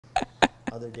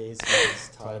Other days he's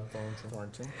Todd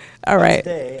Thornton. All right.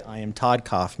 Today I am Todd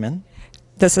Kauffman.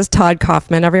 This is Todd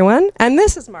Kauffman, everyone. And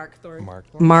this is Mark Thornton.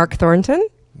 Mark Thornton.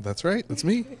 That's right. That's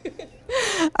me.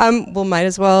 Well, might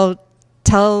as well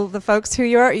tell the folks who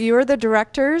you are. You are the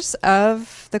directors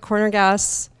of the Corner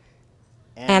Gas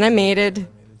animated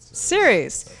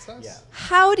series. Yeah.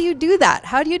 How do you do that?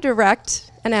 How do you direct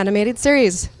an animated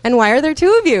series? And why are there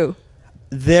two of you?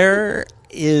 There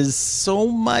is so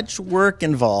much work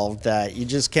involved that you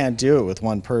just can't do it with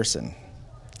one person.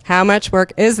 How much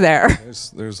work is there?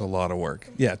 There's a lot of work.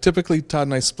 Yeah, typically Todd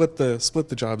and I split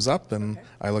the jobs up, and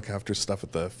I look after stuff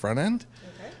at the front end.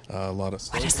 A lot of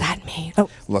What does that mean? Oh,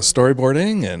 a lot of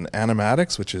storyboarding and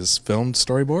animatics, which is filmed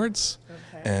storyboards.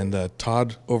 And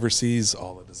Todd oversees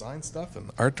all the design stuff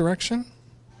and art direction.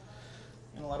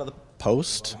 And a lot of the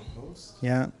post.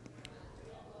 Yeah.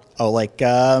 Oh, like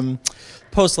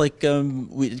post, like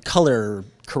color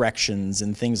corrections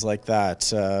and things like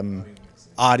that.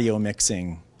 Audio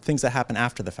mixing, things that happen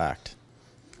after the fact.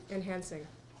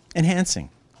 Enhancing,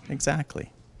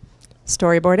 exactly.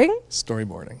 storyboarding?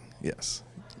 Storyboarding, yes.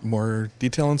 More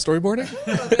detail on storyboarding?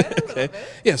 Okay.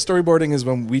 Yeah, storyboarding is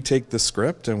when we take the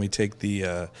script and we take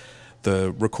the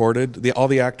recorded, all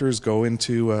the actors go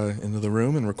into the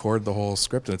room and record the whole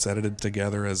script, and it's edited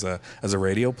together as a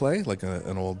radio play, like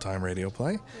an old time radio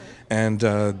play. And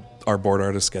our board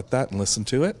artists get that and listen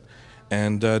to it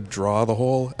and draw the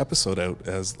whole episode out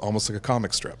as almost like a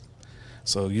comic strip.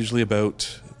 So usually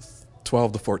about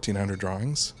 12 to 1,400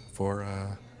 drawings for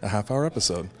a half-hour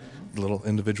episode, little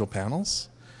individual panels.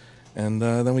 And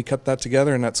then we cut that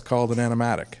together, and that's called an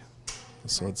animatic.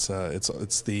 So it's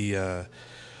the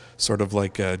sort of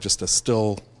like just a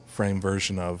still frame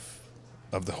version of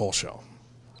the whole show.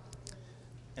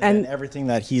 And then everything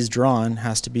that he's drawn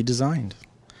has to be designed.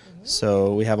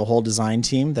 So we have a whole design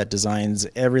team that designs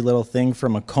every little thing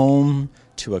from a comb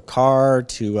to a car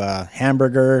to a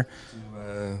hamburger.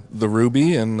 The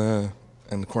Ruby and the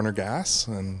Corner Gas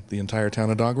and the entire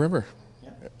town of Dog River.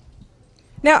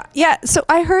 Now, yeah, so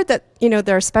I heard that,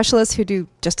 there are specialists who do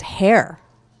just hair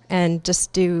and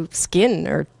just do skin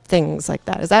or things like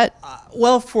that. Is that?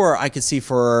 Well, I could see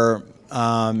for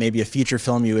maybe a feature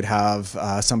film, you would have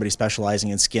somebody specializing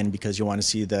in skin because you want to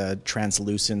see the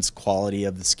translucence quality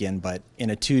of the skin. But in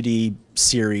a 2D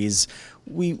series,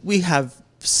 we have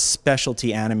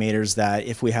specialty animators that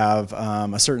if we have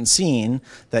a certain scene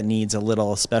that needs a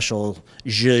little special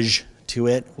zhuzh to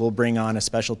it, we'll bring on a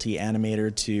specialty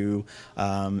animator to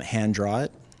hand draw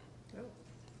it.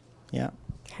 Yeah.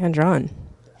 Hand drawn.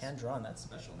 Hand drawn, that's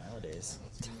special nowadays.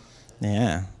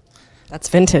 Yeah. That's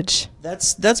vintage.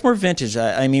 That's more vintage.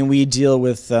 I mean, we deal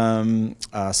with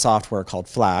software called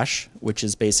Flash, which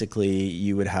is basically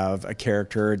you would have a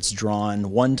character, it's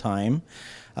drawn one time,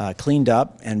 cleaned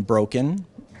up and broken.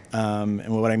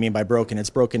 And what I mean by broken, it's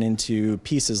broken into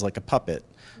pieces like a puppet.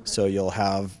 So you'll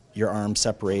have your arms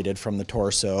separated from the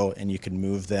torso, and you can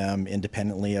move them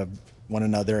independently of one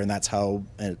another, and that's how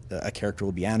a character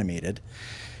will be animated.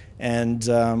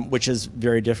 And which is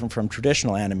very different from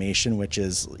traditional animation, which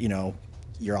is,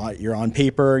 you're on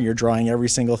paper, you're drawing every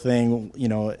single thing,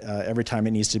 every time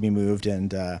it needs to be moved.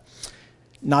 And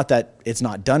not that it's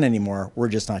not done anymore, we're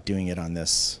just not doing it on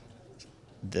this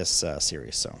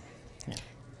series. So. Yeah.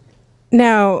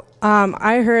 Now,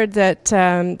 I heard that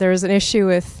there was an issue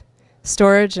with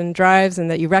storage and drives and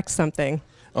that you wrecked something.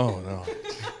 Oh,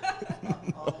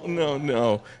 no.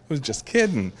 No. I was just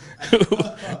kidding.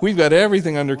 We've got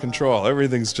everything under control.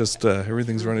 Everything's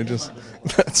running just...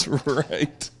 That's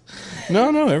right.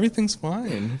 No, everything's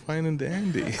fine. Fine and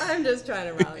dandy. I'm just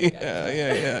trying to rally you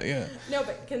guys. Yeah. No,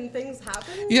 but can things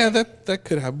happen? Yeah, that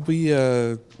could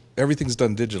happen. Everything's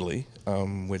done digitally,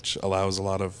 which allows a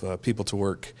lot of people to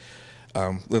work.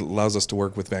 It allows us to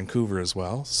work with Vancouver as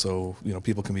well, so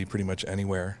people can be pretty much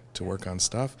anywhere to work on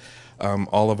stuff.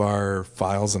 All of our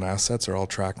files and assets are all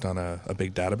tracked on a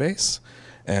big database,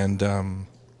 and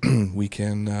we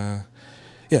can,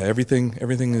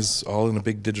 everything is all in a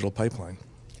big digital pipeline.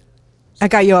 I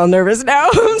got you all nervous now.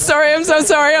 I'm sorry. I'm so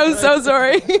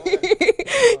sorry.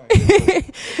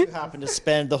 If you happen to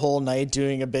spend the whole night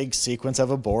doing a big sequence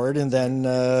of a board and then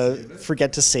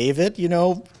forget to save it,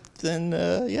 then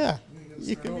yeah.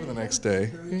 You can go the next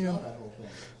day. Yeah.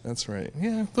 That's right.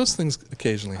 Yeah, those things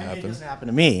occasionally happen. It doesn't happen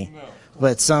to me,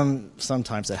 but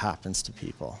sometimes it happens to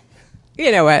people.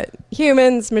 You know what?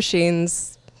 Humans,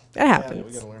 machines, it happens. Yeah,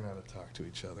 we got to learn how to talk to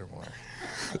each other more.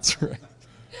 That's right.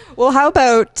 Well, how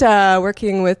about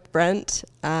working with Brent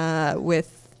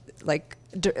with like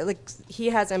like he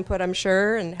has input, I'm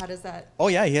sure, and how does that? Oh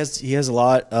yeah, he has a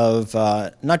lot of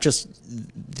not just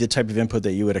the type of input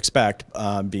that you would expect,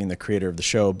 being the creator of the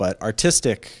show, but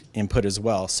artistic input as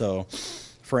well. So,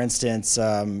 for instance,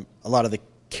 a lot of the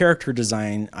character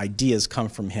design ideas come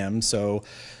from him. So,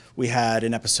 we had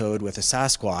an episode with a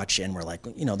Sasquatch, and we're like,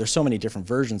 there's so many different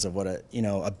versions of what a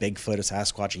Bigfoot, a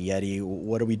Sasquatch, a Yeti.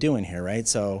 What are we doing here, right?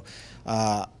 So,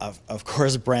 of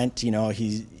course, Brent,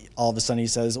 he all of a sudden he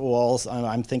says, well,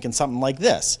 I'm thinking something like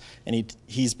this, and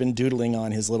he's been doodling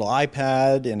on his little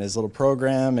iPad and his little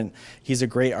program, and he's a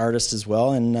great artist as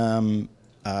well. And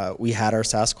we had our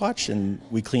Sasquatch, and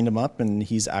we cleaned him up, and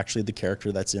he's actually the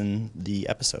character that's in the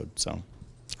episode. So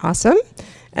awesome.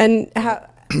 And how?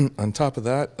 On top of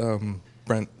that,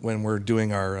 Brent, when we're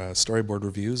doing our storyboard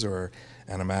reviews or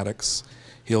animatics,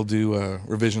 he'll do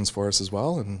revisions for us as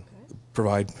well and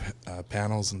provide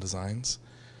panels and designs.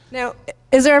 Now,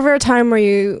 is there ever a time where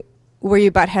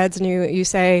you butt heads and you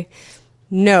say,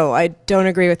 no, I don't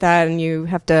agree with that, and you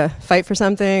have to fight for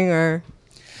something, or?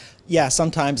 Yeah,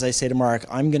 sometimes I say to Mark,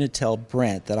 I'm going to tell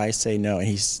Brent that I say no, and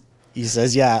he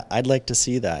says, yeah, I'd like to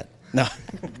see that. No.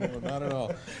 No, not at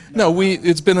all. No,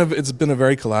 it's been a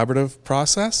very collaborative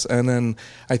process, and then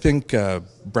I think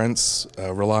Brent's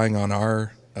relying on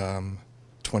our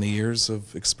 20 years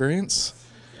of experience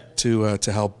to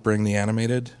help bring the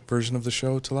animated version of the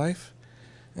show to life,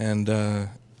 and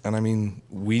I mean,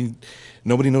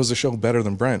 nobody knows the show better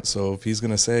than Brent. So if he's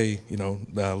going to say,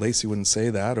 Lacey wouldn't say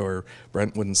that, or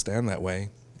Brent wouldn't stand that way,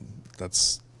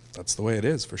 that's the way it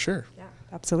is for sure. Yeah,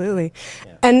 absolutely.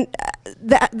 Yeah. And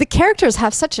the characters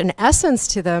have such an essence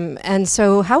to them, and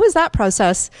so how is that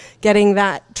process,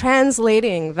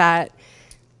 translating that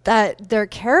their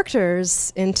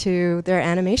characters into their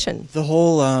animation? The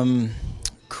whole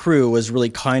crew was really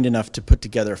kind enough to put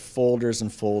together folders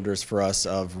and folders for us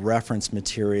of reference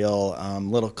material,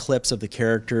 little clips of the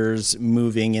characters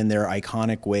moving in their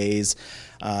iconic ways.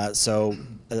 So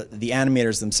the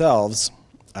animators themselves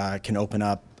can open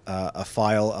up a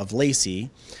file of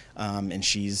Lacey, and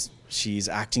she's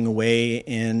acting away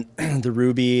in the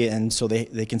Ruby, and so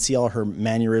they can see all her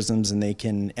mannerisms, and they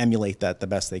can emulate that the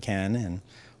best they can, and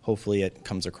hopefully it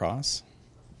comes across.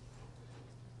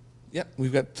 Yeah,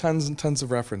 we've got tons and tons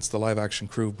of reference. The live action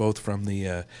crew, both from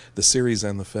the series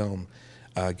and the film,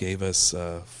 gave us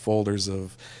folders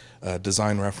of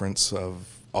design reference of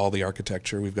all the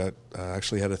architecture. We've got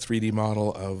actually had a 3D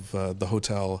model of the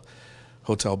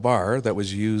hotel bar that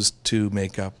was used to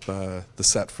make up the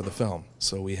set for the film.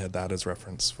 So we had that as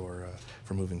reference for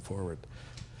moving forward.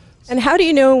 And how do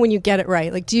you know when you get it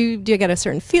right? Like, do you get a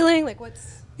certain feeling? Like,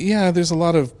 what's? Yeah, there's a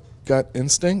lot of gut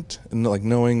instinct and like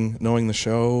knowing the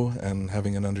show and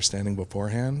having an understanding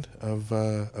beforehand of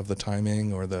the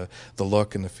timing or the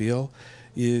look and the feel.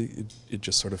 It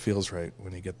just sort of feels right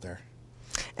when you get there.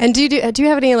 And do you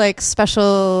have any like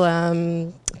special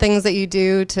things that you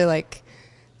do to like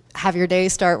have your day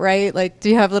start right? Like, do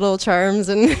you have little charms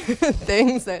and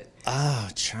things that? Oh,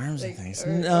 charms and things.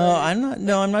 No, I'm not.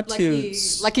 No, I'm not lucky,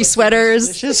 too lucky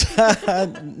sweaters.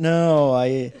 No,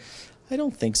 I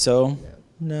don't think so.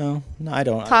 No, I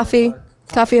don't. Coffee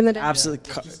in the day.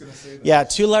 Absolutely. Yeah,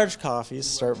 2 large coffees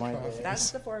start my day.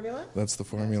 That's the formula. That's the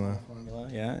formula.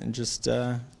 Yeah, and just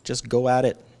go at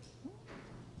it.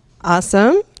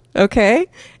 Awesome. Okay,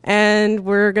 and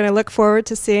we're gonna look forward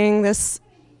to seeing this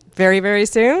very, very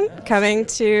soon, coming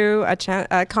to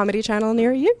a comedy channel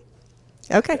near you.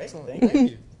 Okay. Excellent.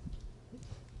 Thank you.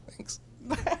 Thanks.